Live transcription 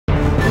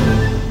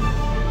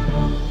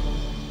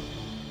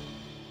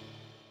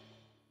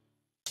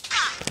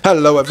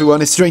Hello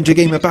everyone, it's Stranger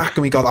Gamer back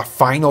and we got our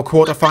final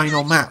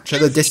quarter-final match at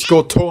the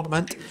Discord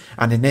tournament.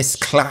 And in this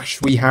clash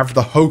we have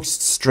the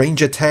hosts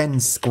Stranger10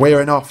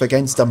 squaring off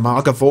against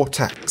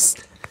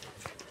AmargaVortex.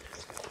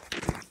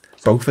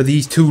 Both of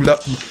these two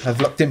have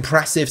looked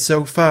impressive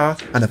so far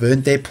and have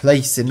earned their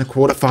place in the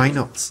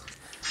quarterfinals.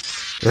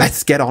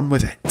 Let's get on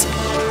with it.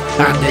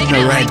 And in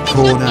the red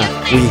corner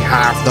we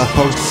have the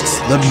hosts,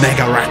 the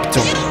Mega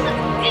Raptor,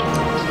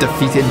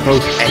 defeating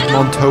both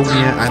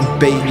Edmontonia and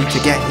Bailey to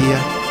get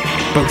here,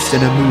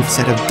 boasting a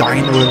moveset of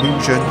Dino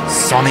Illusion,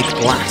 Sonic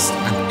Blast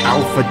and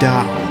Alpha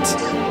Dart.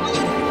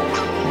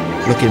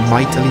 Looking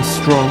mightily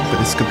strong, but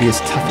this could be his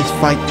toughest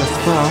fight thus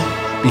far,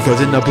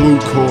 because in the blue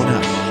corner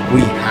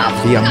we have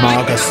the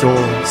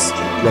Amargasaurus,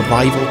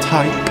 Revival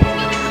type,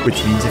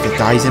 which means if it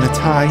dies in a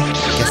tie,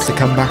 it gets to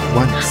come back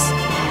once.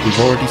 We've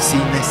already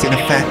seen this in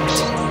effect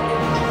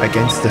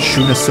against the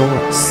Dinosaur,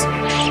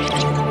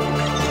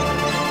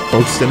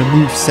 boasting a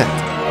moveset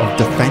of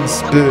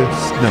Defense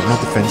Burst, no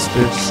not Defense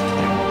Burst,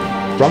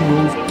 Run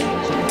Move,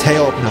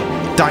 Tail, no,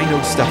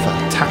 Dino Stuffer,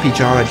 Tappy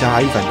Jara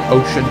Dive and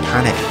Ocean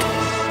Panic.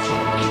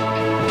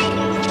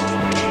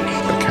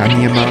 But can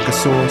the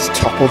Amargasaurus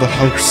topple the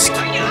host?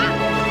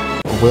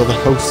 Or will the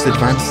host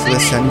advance to the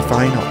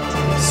semi-final?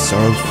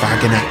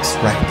 Saurophagonax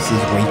Rex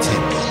is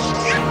waiting.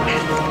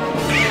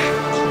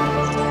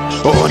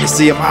 Oh, and it's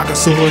the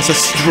Amargasaurus, a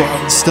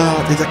strong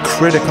start, is a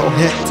critical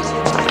hit,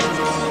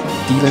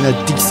 dealing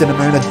a decent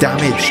amount of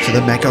damage to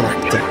the Mega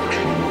Raptor.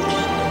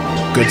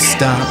 Good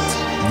start.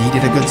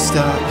 Needed a good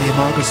start, the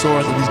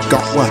Amargasaurus, and he's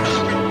got one.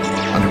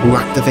 And who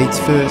activates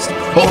first?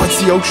 Oh, it's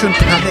the Ocean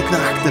Panic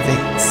that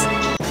activates.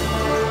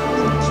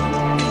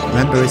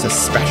 Remember, it's a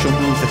special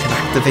move that can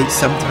activate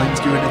sometimes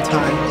during a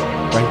tie,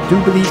 but I do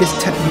believe it's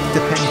technique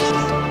dependent.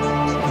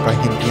 But I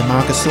think the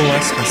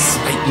Amargasaurus has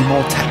slightly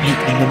more technique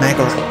than the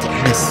Mega Raptor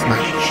in this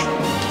match,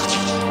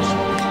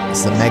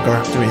 as the Mega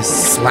Raptor is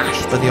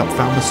slashed by the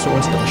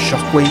Ophthalmosaurus, but the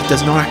Shockwave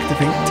does not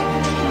activate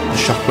the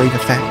Shockwave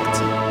effect.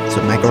 So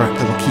Mega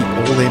Raptor will keep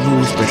all their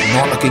moves, but it's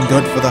not looking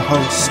good for the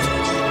host.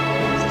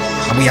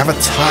 And we have a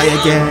tie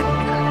again.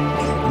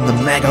 And the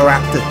Mega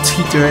Raptor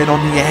teetering on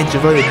the edge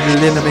of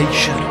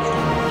elimination.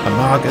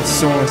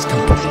 Amargasaurus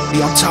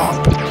completely on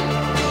top.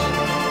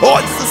 Oh,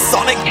 it's the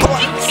Sonic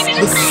Blast!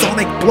 The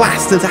Sonic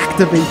Blast is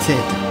activated.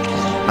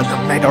 And the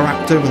Mega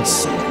Raptor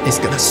is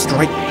going to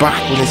strike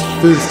back with his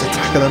first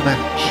attack of the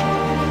match,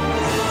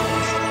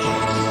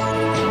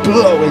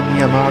 blowing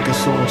the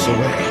Amargasaurus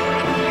away.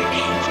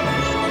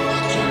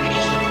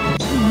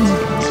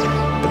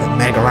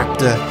 Mega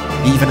Raptor,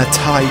 even a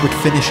tie would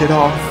finish it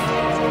off.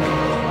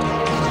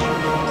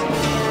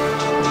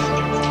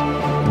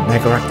 The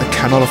Mega Raptor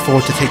cannot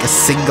afford to take a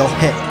single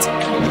hit.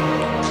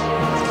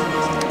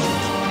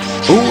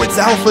 Oh, it's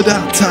Alpha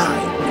Dart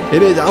time!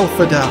 It is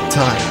Alpha Dart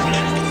time!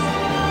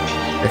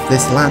 If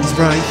this lands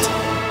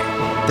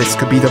right, this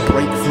could be the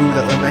breakthrough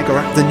that the Mega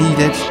Raptor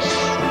needed.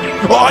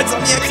 Oh, it's on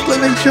the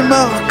exclamation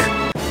mark!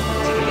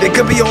 It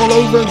could be all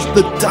over.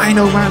 The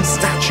Dino Man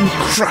statue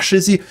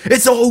crushes you.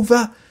 It's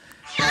over!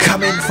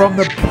 Coming from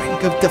the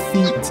brink of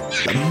defeat,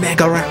 the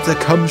Mega Raptor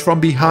comes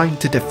from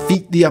behind to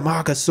defeat the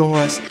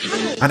Amargasaurus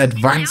and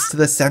advance to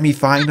the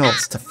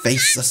semi-finals to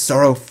face the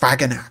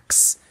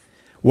Saurophagonax.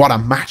 What a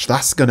match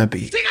that's gonna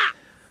be.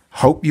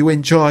 Hope you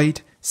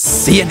enjoyed.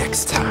 See you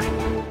next time.